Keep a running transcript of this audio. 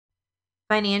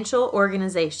Financial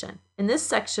organization. In this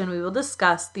section, we will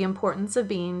discuss the importance of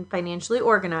being financially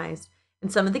organized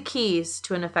and some of the keys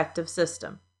to an effective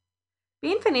system.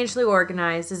 Being financially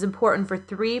organized is important for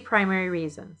three primary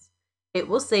reasons. It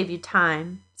will save you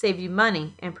time, save you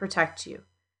money, and protect you.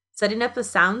 Setting up a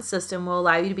sound system will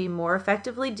allow you to be more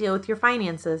effectively deal with your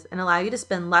finances and allow you to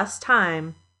spend less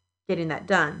time getting that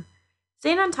done.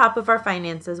 Staying on top of our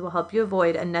finances will help you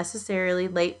avoid unnecessarily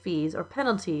late fees or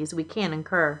penalties we can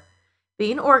incur.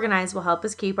 Being organized will help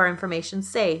us keep our information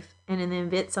safe, and in the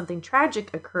event something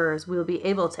tragic occurs, we will be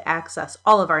able to access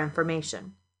all of our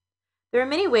information. There are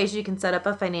many ways you can set up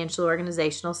a financial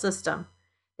organizational system.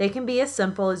 They can be as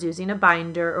simple as using a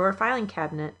binder or a filing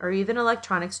cabinet or even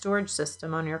electronic storage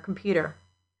system on your computer.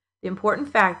 The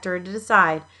important factor to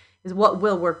decide is what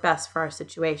will work best for our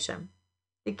situation.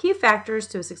 The key factors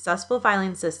to a successful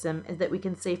filing system is that we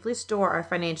can safely store our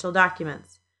financial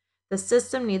documents. The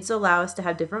system needs to allow us to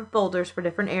have different folders for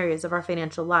different areas of our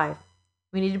financial life.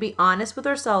 We need to be honest with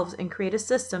ourselves and create a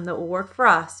system that will work for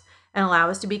us and allow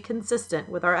us to be consistent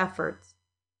with our efforts.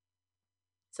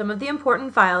 Some of the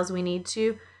important files we need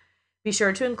to be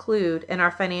sure to include in our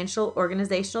financial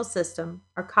organizational system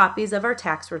are copies of our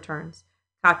tax returns,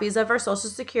 copies of our Social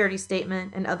Security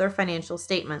statement, and other financial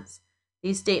statements.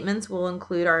 These statements will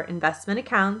include our investment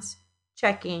accounts,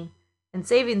 checking, and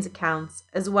savings accounts,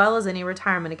 as well as any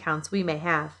retirement accounts we may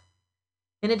have.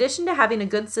 In addition to having a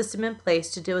good system in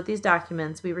place to deal with these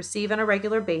documents we receive on a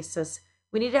regular basis,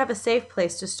 we need to have a safe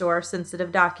place to store our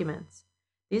sensitive documents.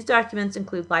 These documents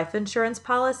include life insurance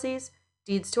policies,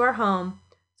 deeds to our home,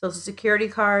 Social Security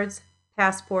cards,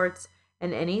 passports,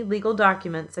 and any legal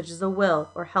documents such as a will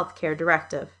or healthcare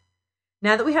directive.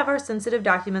 Now that we have our sensitive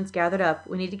documents gathered up,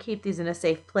 we need to keep these in a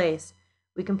safe place.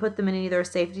 We can put them in either a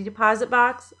safety deposit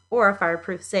box or a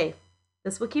fireproof safe.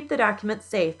 This will keep the documents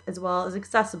safe as well as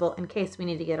accessible in case we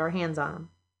need to get our hands on them.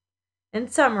 In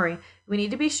summary, we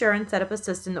need to be sure and set up a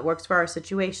system that works for our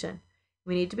situation.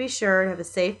 We need to be sure to have a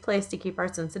safe place to keep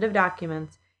our sensitive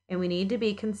documents, and we need to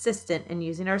be consistent in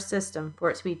using our system for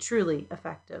it to be truly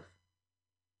effective.